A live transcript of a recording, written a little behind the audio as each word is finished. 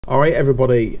Alright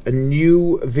everybody, a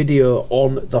new video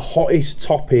on the hottest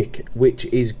topic which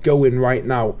is going right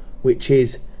now, which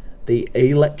is the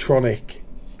electronic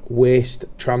waste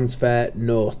transfer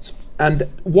note. And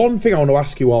one thing I want to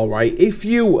ask you all, right, if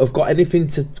you have got anything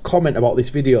to comment about this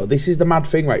video, this is the mad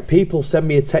thing, right? People send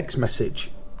me a text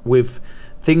message with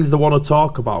things they want to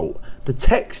talk about. They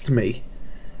text me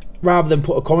rather than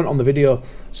put a comment on the video.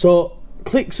 So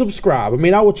click subscribe. I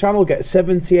mean, our channel gets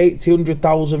 70, 80,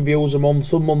 100,000 views a month,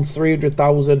 some months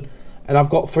 300,000, and I've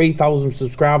got 3,000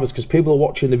 subscribers because people are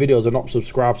watching the videos are not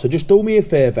subscribed. So just do me a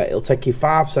favour, it'll take you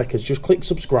 5 seconds, just click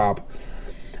subscribe,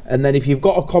 and then if you've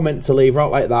got a comment to leave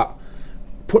out like that,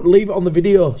 leave it on the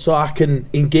video so I can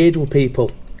engage with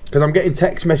people, because I'm getting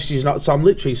text messages now, so I'm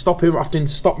literally having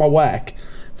to stop my work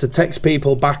to text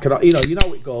people back, and you know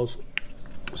how it goes.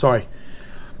 Sorry.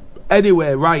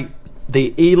 Anyway, right,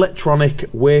 the electronic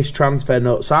waste transfer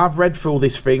note. So I've read through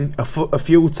this thing a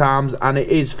few times, and it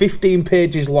is 15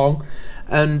 pages long,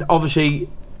 and obviously,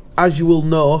 as you will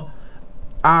know,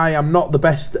 I am not the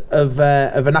best of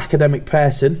an academic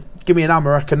person. Give me an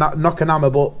hammer, I can knock an hammer,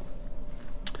 but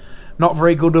not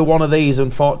very good with one of these,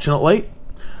 unfortunately.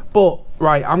 But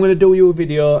right, I'm going to do you a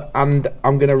video, and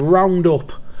I'm going to round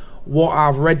up what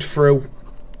I've read through.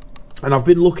 And I've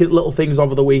been looking at little things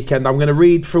over the weekend. I'm going to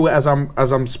read through it as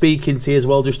I'm speaking to you as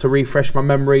well, just to refresh my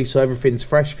memory so everything's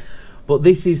fresh. But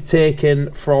this is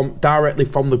taken directly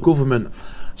from the government.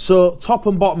 So top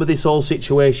and bottom of this whole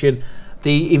situation,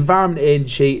 the Environment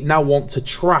Agency now want to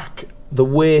track the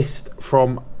waste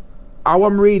from how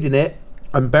I'm reading it.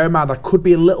 And bear in mind, I could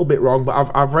be a little bit wrong, but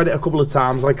I've read it a couple of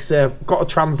times. Like I say, I've got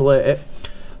to translate it.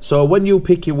 So when you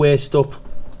pick your waste up,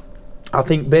 I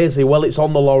think basically, well, it's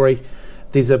on the lorry.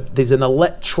 There's an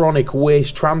electronic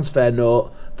waste transfer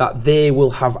note that they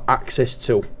will have access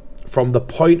to from the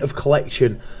point of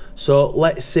collection. So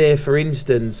let's say, for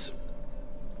instance,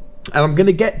 and I'm going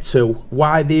to get to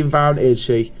why the Environment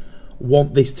Agency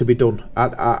want this to be done.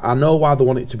 I know why they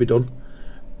want it to be done.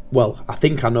 Well, I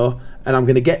think I know, and I'm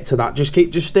going to get to that. Just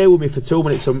stay with me for 2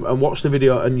 minutes and watch the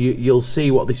video, and you'll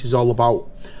see what this is all about.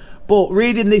 But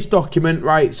reading this document,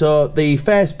 right, so the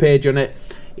first page on it,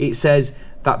 it says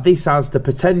that this has the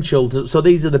potential to, so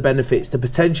these are the benefits, the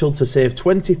potential to save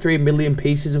 23 million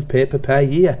pieces of paper per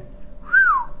year.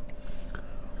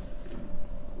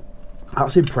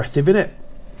 That's impressive, isn't it?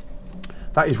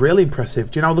 That is really impressive.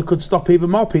 Do you know they could stop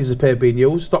even more pieces of paper being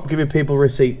used? Stop giving people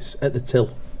receipts at the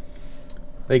till.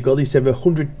 There you go, they save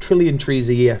 100 trillion trees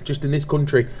a year just in this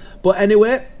country. But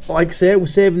anyway, like I say, we're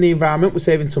saving the environment, we're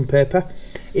saving some paper.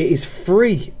 It is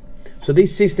free. So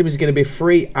this system is going to be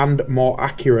free and more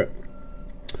accurate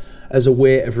as a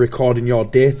way of recording your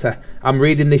data. I'm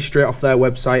reading this straight off their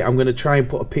website. I'm going to try and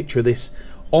put a picture of this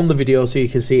on the video so you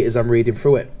can see it as I'm reading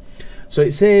through it. So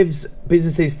it saves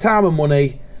businesses time and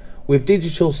money with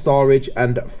digital storage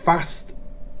and fast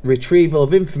retrieval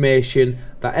of information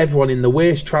that everyone in the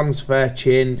waste transfer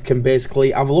chain can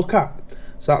basically have a look at.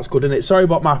 So that's good, isn't it? Sorry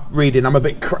about my reading. I'm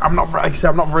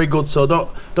not very good, so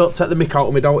don't take the mick out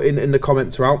of me don't in the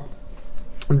comments out.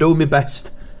 I'm doing my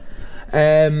best.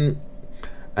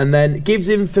 And then gives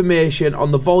information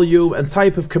on the volume and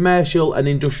type of commercial and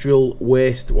industrial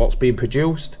waste, what's being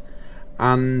produced.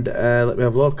 And let me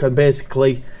have a look. And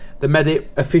basically, they made it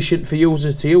efficient for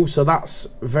users to use. So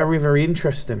that's very, very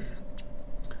interesting.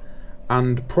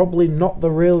 And probably not the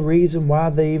real reason why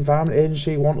the Environment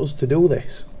Agency want us to do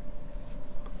this.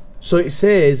 So it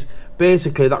says,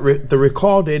 basically, that the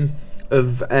recording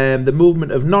of the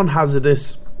movement of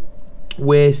non-hazardous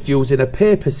waste using a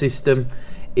paper system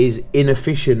is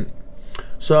inefficient.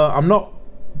 So I'm not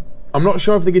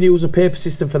sure if they're going to use a paper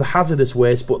system for the hazardous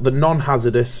waste, but the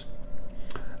non-hazardous,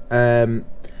 that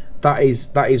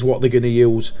is what they're going to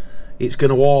use. It's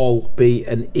going to all be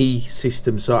an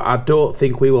e-system. So I don't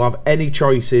think we will have any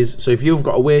choices. So if you've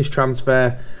got a waste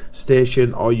transfer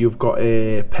station, or you've got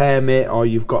a permit, or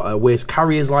you've got a waste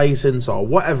carrier's license, or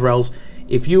whatever else,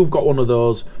 if you've got one of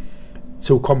those,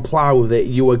 to comply with it,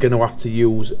 you are going to have to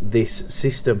use this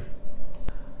system.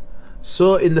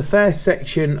 So in the first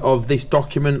section of this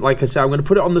document, like I said, I'm going to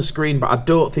put it on the screen, but I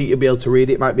don't think you'll be able to read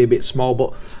it. It might be a bit small,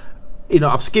 but you know,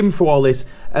 I've skimmed through all this,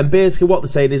 and basically what they're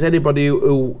saying is anybody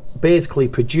who basically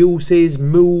produces,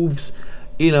 moves,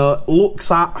 you know,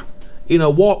 looks at, you know,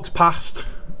 walks past,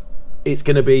 it's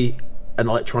going to be an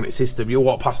electronic system. You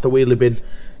walk past the wheelie bin,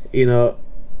 you know,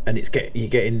 and it's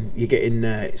getting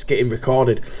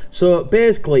recorded. So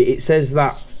basically it says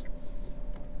that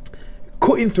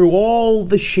cutting through all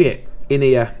the shit in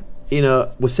here, you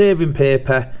know, we're saving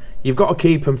paper. You've got to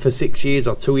keep them for 6 years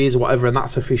or 2 years or whatever, and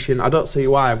that's sufficient. I don't see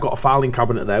why. I've got a filing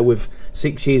cabinet there with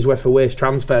 6 years worth of waste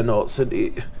transfer notes,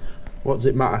 and What does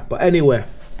it matter? But anyway,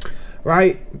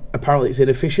 right, apparently it's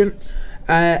inefficient.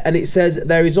 And it says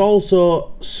there is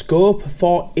also scope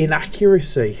for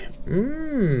inaccuracy.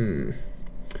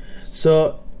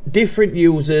 So different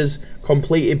users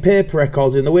completing paper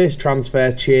records in the waste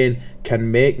transfer chain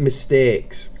can make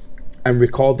mistakes and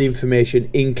record the information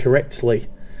incorrectly.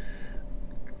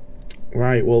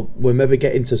 Right, well, we're maybe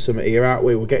getting to something here, aren't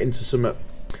we? We're getting to something.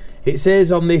 It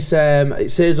says on this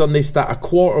that a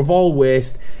quarter of all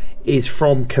waste is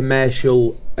from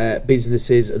commercial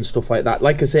businesses and stuff like that.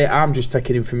 Like I say, I'm just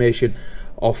taking information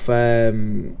off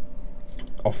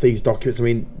these documents. I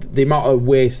mean, the amount of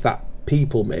waste that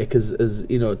people make as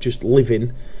you know, just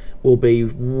living, will be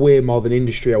way more than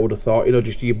industry, I would have thought. You know,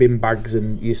 just your bin bags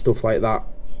and your stuff like that.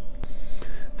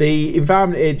 The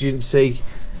Environment Agency,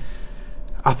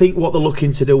 I think what they're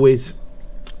looking to do is,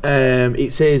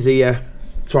 it says here,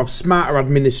 to have smarter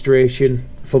administration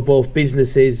for both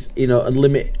businesses, you know, and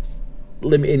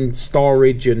limiting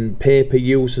storage and paper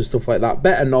use and stuff like that.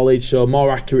 Better knowledge, so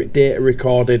more accurate data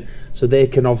recording, so they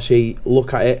can obviously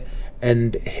look at it.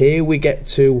 And here we get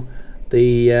to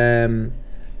the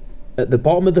at the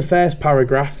bottom of the first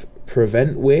paragraph,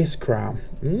 prevent waste crime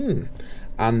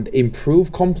and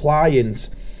improve compliance.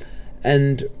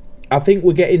 And I think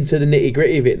we're getting to the nitty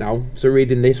gritty of it now. So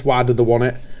reading this, why do they want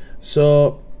it?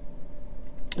 So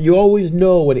you always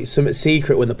know when it's something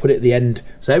secret when they put it at the end.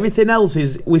 So everything else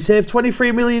is, we saved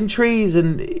 23 million trees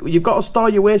and you've got to store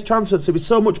your waste transfer, so it's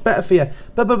so much better for you.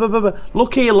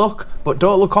 Look here, look, but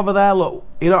don't look over there, look.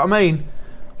 You know what I mean?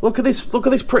 Look at this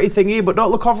pretty thing here, but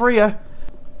don't look over here.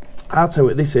 I'll tell you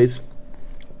what this is.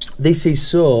 This is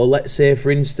so, let's say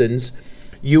for instance,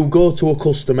 you go to a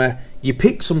customer, you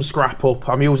pick some scrap up.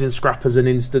 I'm using scrap as an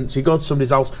instance. You go to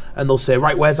somebody's house and they'll say,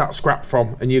 right, where's that scrap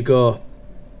from? And you go,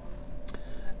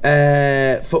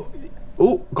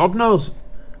 oh, God knows.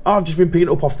 Oh, I've just been picking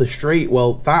it up off the street.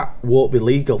 Well, that won't be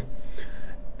legal.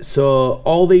 So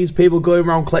all these people going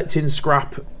around collecting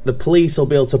scrap, the police will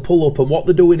be able to pull up, and what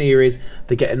they're doing here is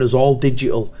they're getting us all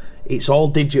digital. It's all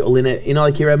digital in it. You know,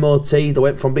 like your MOT, they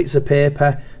went from bits of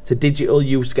paper to digital.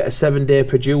 You used to get a 7-day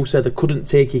producer. They couldn't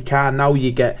take your car. Now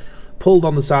you get pulled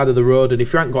on the side of the road, and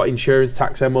if you haven't got insurance,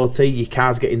 tax, MOT, your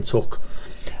car's getting took.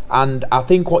 And I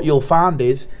think what you'll find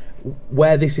is,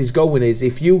 where this is going is,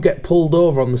 if you get pulled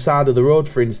over on the side of the road,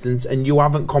 for instance, and you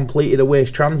haven't completed a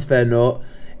waste transfer note,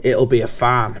 it'll be a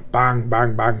fine. Bang,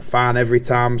 bang, bang, fine every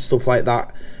time, stuff like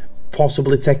that.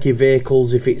 Possibly take your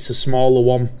vehicles if it's a smaller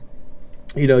one.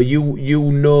 You know,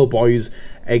 you know, boys,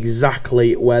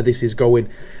 exactly where this is going.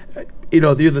 You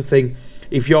know, the other thing,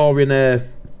 if you're in a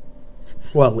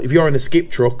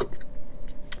skip truck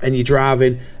and you're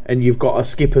driving and you've got a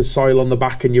skipper's soil on the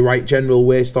back and you write general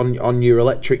waste on your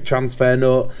electric transfer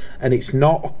note and it's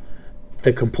not,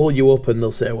 they can pull you up and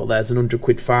they'll say, well, there's an 100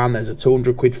 quid fine, there's a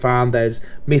 200 quid fine, there's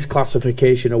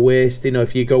misclassification of waste. You know,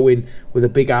 if you go in with a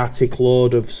big Arctic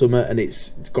load of something and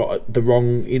it's got the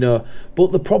wrong, you know.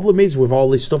 But the problem is with all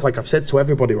this stuff, like I've said to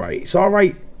everybody, right, it's all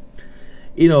right,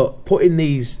 you know, putting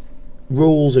these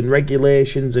rules and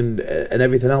regulations and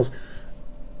everything else.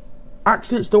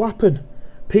 Accidents do happen.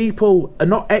 People are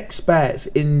not experts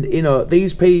in, you know,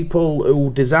 these people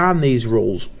who design these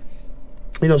rules.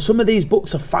 You know, some of these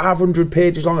books are 500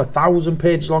 pages long, 1,000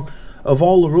 pages long, of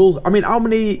all the rules. I mean, how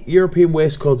many European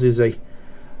waste codes is he?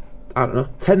 I don't know,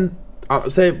 10,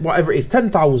 I'd say whatever it is,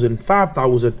 10,000,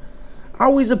 5,000.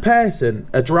 How is a person,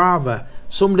 a driver,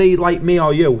 somebody like me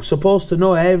or you, supposed to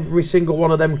know every single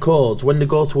one of them codes when they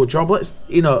go to a job? Let's,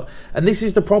 you know, and this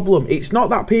is the problem. It's not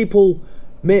that people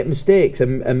make mistakes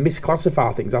and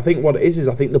misclassify things. I think what it is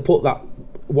I think they put that,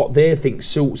 what they think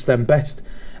suits them best.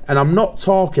 And I'm not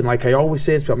talking, like I always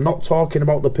say to people, I'm not talking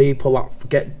about the people that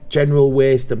get general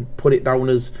waste and put it down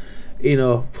as, you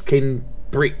know, fucking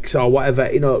bricks or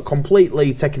whatever, you know,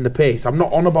 completely taking the piss. I'm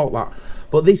not on about that.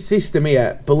 But this system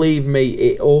here, believe me,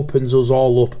 it opens us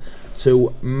all up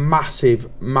to massive,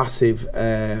 massive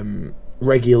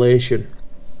regulation.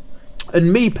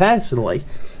 And me personally,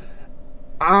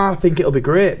 I think it'll be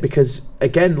great because,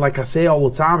 again, like I say all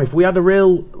the time, if we had a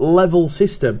real level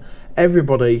system,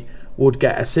 everybody would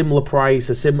get a similar price,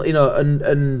 a similar, you know,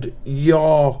 and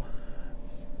your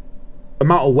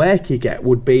amount of work you get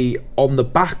would be on the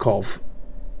back of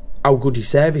how good your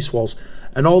service was.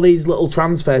 And all these little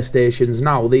transfer stations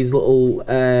now, these little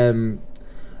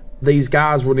these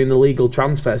guys running illegal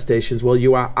transfer stations, well,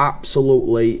 you are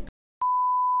absolutely,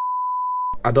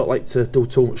 I don't like to do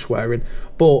too much swearing,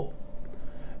 but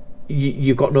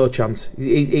you've got no chance.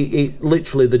 It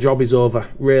literally, the job is over,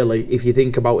 really, if you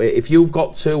think about it. If you've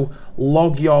got to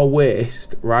log your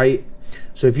waste, right,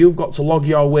 so if you've got to log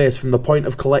your waste from the point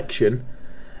of collection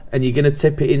and you're going to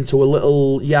tip it into a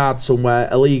little yard somewhere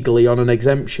illegally on an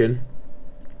exemption,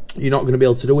 you're not going to be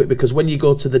able to do it, because when you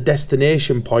go to the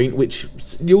destination point, which,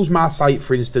 use my site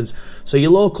for instance, so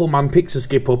your local man picks a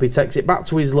skip up, he takes it back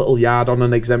to his little yard on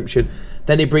an exemption,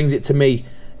 then he brings it to me,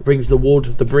 he brings the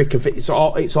wood, the brick, it's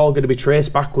all going to be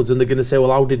traced backwards, and they're going to say,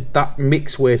 well, how did that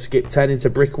mixed waste skip turn into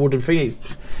brick, wood and thing?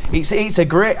 It's a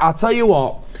great, I'll tell you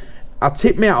what, I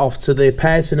tip my hat off to the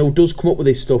person who does come up with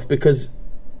this stuff, because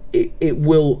it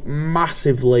will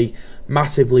massively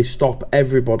stop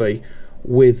everybody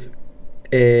with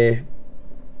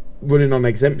running on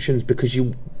exemptions, because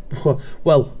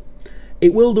well,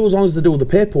 it will do as long as they do the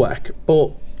paperwork,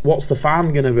 but what's the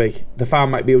fine going to be? The fine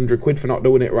might be £100 for not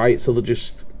doing it right, so they're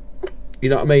just, you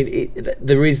know what I mean?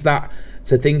 There is that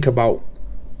to think about.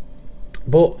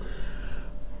 But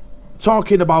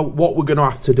talking about what we're going to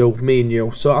have to do, me and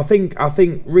you, so I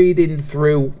think reading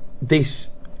through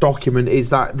this document is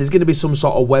that there's going to be some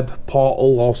sort of web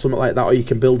portal or something like that, or you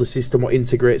can build a system that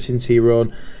integrates into your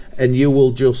own, and you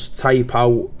will just type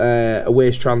out a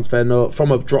waste transfer note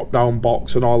from a drop down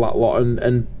box and all that lot,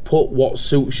 and put what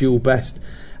suits you best.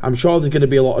 I'm sure there's going to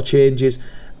be a lot of changes.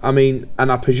 I mean,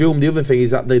 and I presume the other thing is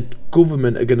that the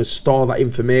government are going to store that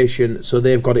information, so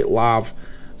they've got it live.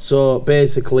 So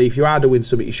basically, if you are doing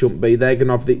something you shouldn't be, they're going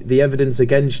to have the evidence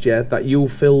against you that you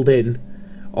filled in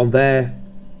on their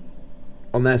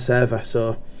server.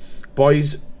 So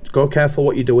boys, go careful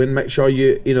what you're doing. Make sure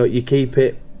you keep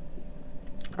it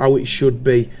how it should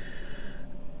be,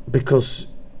 because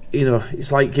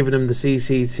it's like giving them the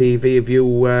CCTV of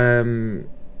you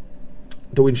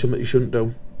doing something you shouldn't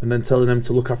do, and then telling them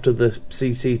to look after the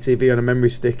CCTV on a memory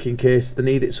stick in case they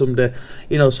need it someday.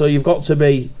 So you've got to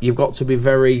be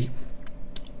very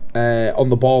on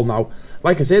the ball now.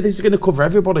 Like I say, this is going to cover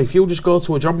everybody. If you just go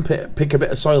to a job and pick a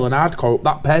bit of soil and hardcore up,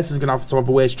 that person's going to have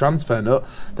a waste transfer note.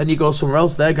 Then you go somewhere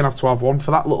else, they're going to have one for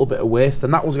that little bit of waste,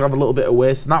 and that one's going to have a little bit of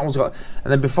waste, and that one's got,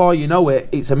 and then before you know it,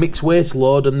 it's a mixed waste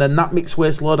load, and then that mixed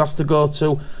waste load has to go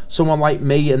to someone like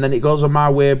me, and then it goes on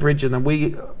my weighbridge, and then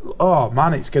oh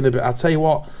man, it's going to be, I tell you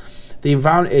what, the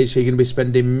environment is, you're going to be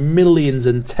spending millions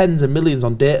and tens of millions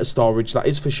on data storage, that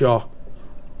is for sure.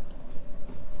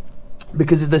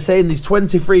 Because they're saying there's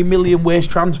 23 million waste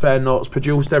transfer notes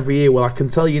produced every year. Well, I can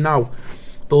tell you now,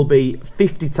 there'll be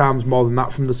 50 times more than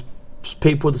that from the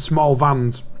people with the small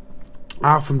vans.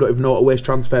 Half of them don't even know what a waste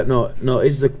transfer note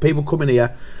is. The people coming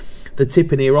here, they're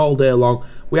tipping here all day long.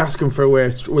 We ask them for a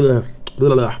waste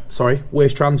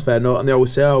transfer note, and they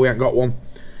always say, oh, we ain't got one.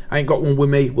 I ain't got one with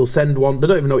me. We'll send one. They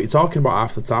don't even know what you're talking about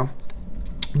half the time.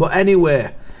 But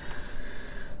anyway,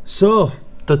 so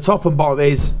the top and bottom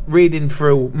is, reading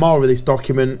through more of this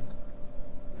document,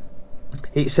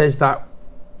 it says that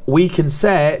we can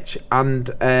search and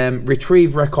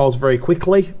retrieve records very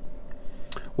quickly.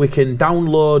 We can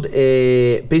download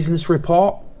a business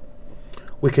report.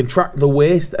 We can track the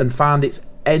waste and find its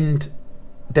end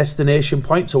destination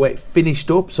point, so where it finished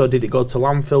up. So did it go to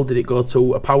landfill, did it go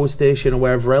to a power station, or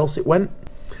wherever else it went?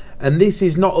 And this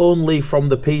is not only from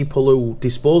the people who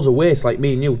dispose of waste like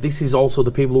me and you, this is also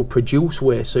the people who produce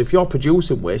waste. So if you're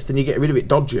producing waste and you get rid of it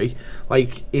dodgy,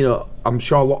 like, I'm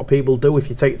sure a lot of people do, if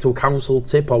you take it to a council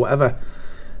tip or whatever,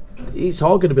 it's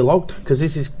all going to be logged, because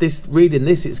reading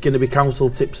this, it's going to be council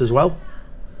tips as well.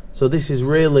 So this is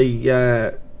really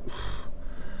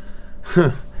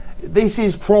this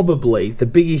is probably the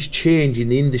biggest change in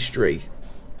the industry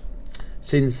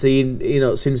since they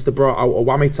brought out a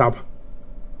whammy tab,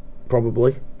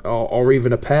 probably, or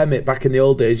even a permit. Back in the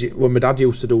old days, when my dad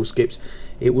used to do skips,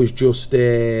 it was just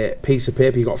a piece of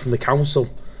paper you got from the council.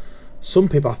 Some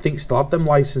people, I think, still have them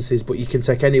licenses, but you can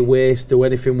take any waste, do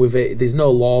anything with it. There's no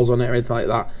laws on it or anything like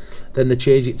that. Then they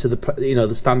change it to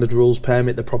the standard rules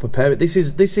permit, the proper permit. This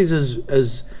is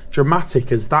as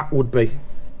dramatic as that would be.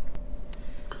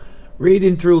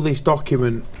 Reading through this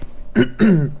document,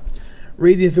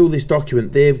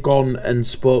 they've gone and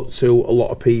spoke to a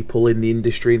lot of people in the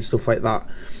industry and stuff like that,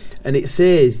 and it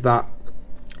says that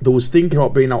they was thinking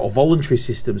about bringing out a voluntary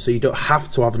system, so you don't have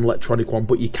to have an electronic one,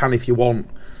 but you can if you want.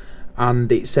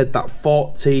 And it said that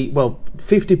 50%,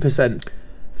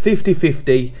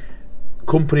 50-50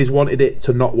 companies wanted it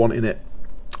to not wanting it,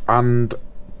 and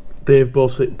they've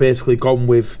basically gone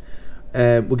with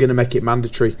we're going to make it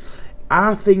mandatory.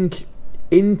 I think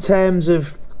in terms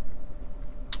of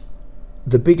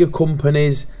the bigger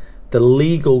companies, the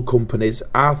legal companies,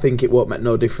 I think it won't make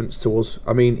no difference to us.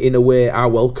 I mean, in a way, I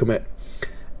welcome it.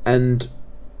 And,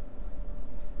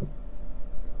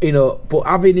 but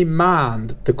having in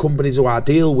mind the companies who I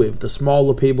deal with, the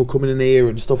smaller people coming in here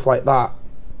and stuff like that,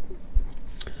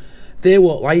 they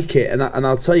won't like it. And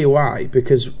I'll tell you why.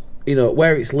 Because you know,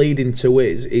 where it's leading to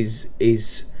is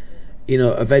you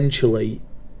know, eventually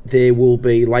there will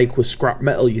be, like with scrap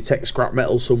metal, you take scrap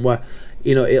metal somewhere,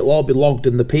 you know, it'll all be logged,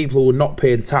 and the people who are not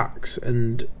paying tax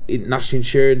and national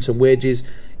insurance and wages,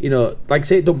 you know, like I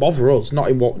say, it don't bother us,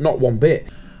 not one bit.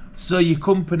 So your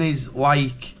companies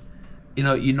like, you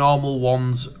know, your normal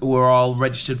ones who are all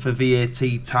registered for VAT,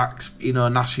 tax, you know,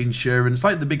 national insurance,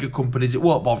 like the bigger companies, it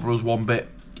won't bother us one bit.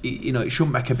 You know, it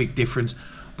shouldn't make a big difference.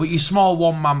 But your small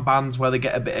one-man bands where they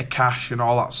get a bit of cash and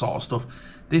all that sort of stuff,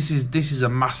 this is a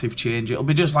massive change. It'll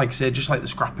be just like I said, just like the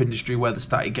scrap industry where they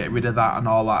started getting rid of that and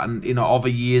all that. And, you know, over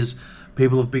years,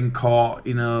 people have been caught,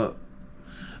 you know,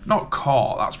 not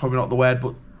caught, that's probably not the word,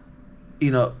 but, you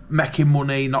know, making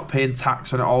money, not paying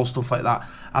tax and all stuff like that.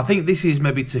 I think this is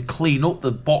maybe to clean up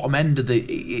the bottom end of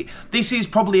the... This is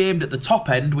probably aimed at the top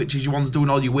end, which is your ones doing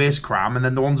all your waste crime, and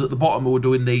then the ones at the bottom who are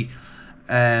doing the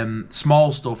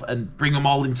small stuff, and bring them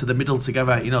all into the middle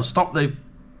together. You know, stop the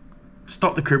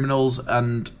criminals,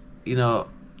 and, you know,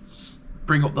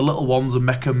 bring up the little ones and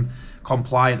make them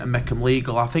compliant and make them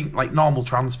legal. I think like normal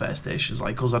transfer stations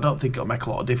like us, I don't think it'll make a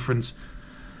lot of difference.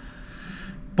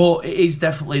 But it is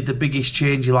definitely the biggest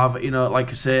change you'll have. You know, like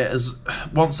I say, as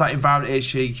once that environment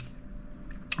agency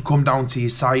come down to your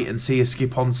site and see a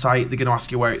skip on site, they're going to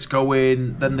ask you where it's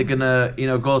going. Then they're going to, you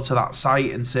know, go to that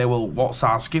site and say, well, what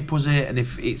size skip was it? And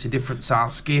if it's a different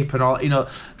size skip and all, you know,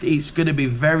 it's going to be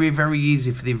very, very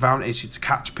easy for the environment agency to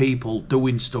catch people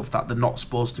doing stuff that they're not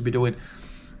supposed to be doing.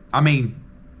 I mean,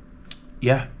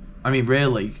 yeah, I mean,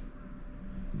 really,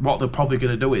 what they're probably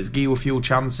going to do is give you a few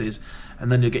chances,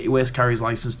 and then you'll get your waste carrier's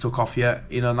license took off you,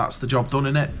 you know, and that's the job done,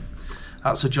 innit?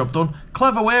 That's the job done.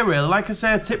 Clever way, really. Like I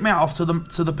say, I tip me hat off to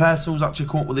the person who's actually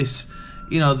come up with this.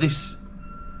 You know, this.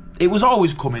 It was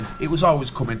always coming. It was always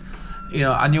coming. You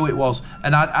know, I knew it was,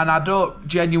 and I don't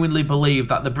genuinely believe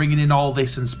that they're bringing in all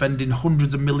this and spending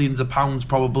hundreds of millions of pounds,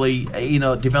 probably, you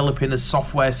know, developing a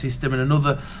software system and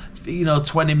another, you know,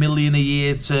 20 million a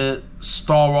year to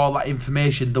store all that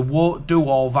information. They won't do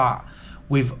all that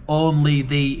with only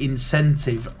the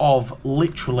incentive of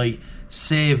literally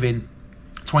saving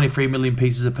 23 million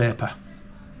pieces of paper.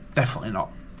 Definitely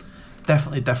not.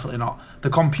 Definitely not. The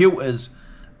computers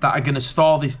that are going to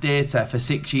store this data for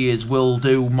 6 years will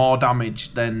do more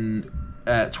damage than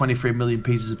 23 million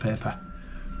pieces of paper.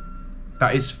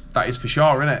 That is for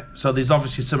sure, isn't it? So there's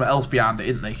obviously something else behind it,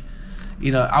 isn't there?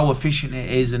 You know, how efficient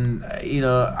it is, and, you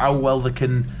know, how well they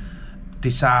can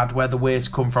decide where the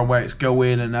waste come from, where it's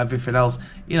going and everything else.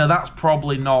 You know, that's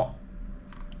probably not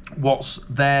what's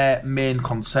their main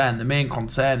concern. The main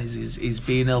concern is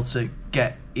being able to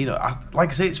get, you know, like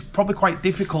I say, it's probably quite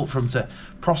difficult for them to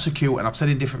prosecute, and I've said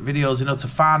in different videos, you know, to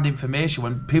find information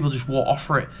when people just won't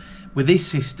offer it. With this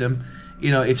system,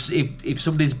 you know, if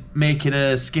somebody's making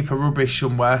a skip of rubbish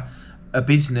somewhere, a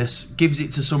business gives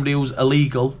it to somebody who's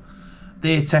illegal,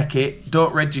 they take it,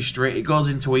 don't register it, it goes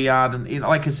into a yard, and, you know,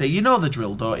 like I say, you know the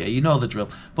drill, don't you? You know the drill.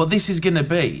 But this is going to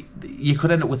be, you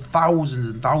could end up with thousands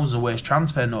and thousands of waste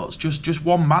transfer notes. Just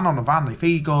one man on a van, if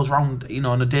he goes around, you know,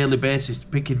 on a daily basis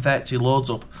picking 30 loads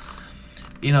up,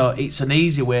 you know, it's an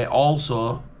easy way.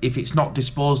 Also, if it's not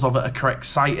disposed of at a correct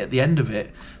site at the end of it,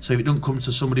 so if it doesn't come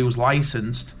to somebody who's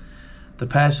licensed, the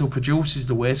person who produces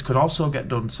the waste could also get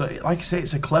done. So, like I say,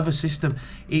 it's a clever system.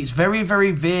 It's very, very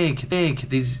vague.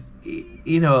 There's,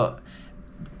 you know,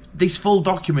 this full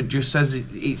document just says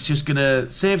it's just going to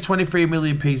save 23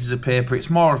 million pieces of paper. It's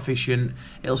more efficient.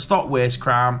 It'll stop waste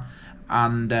crime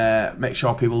and make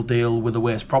sure people deal with the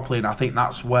waste properly. And I think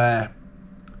that's what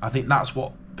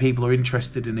people are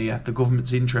interested in here. The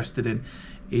government's interested in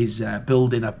is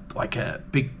building a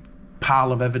big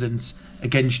pile of evidence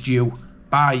against you,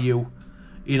 by you,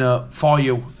 you know, for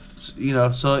you, you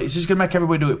know. So it's just going to make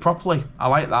everybody do it properly. I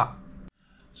like that.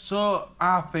 So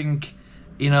I think,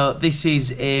 you know, this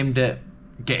is aimed at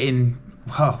getting,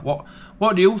 well,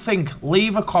 what do you think?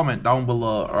 Leave a comment down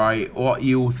below, right? What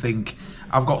you think.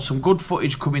 I've got some good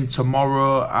footage coming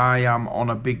tomorrow. I am on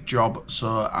a big job,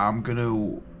 so I'm going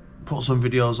to put some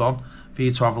videos on for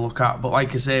you to have a look at. But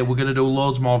like I say, we're going to do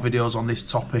loads more videos on this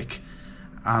topic,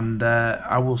 and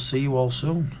I will see you all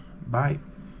soon. Bye.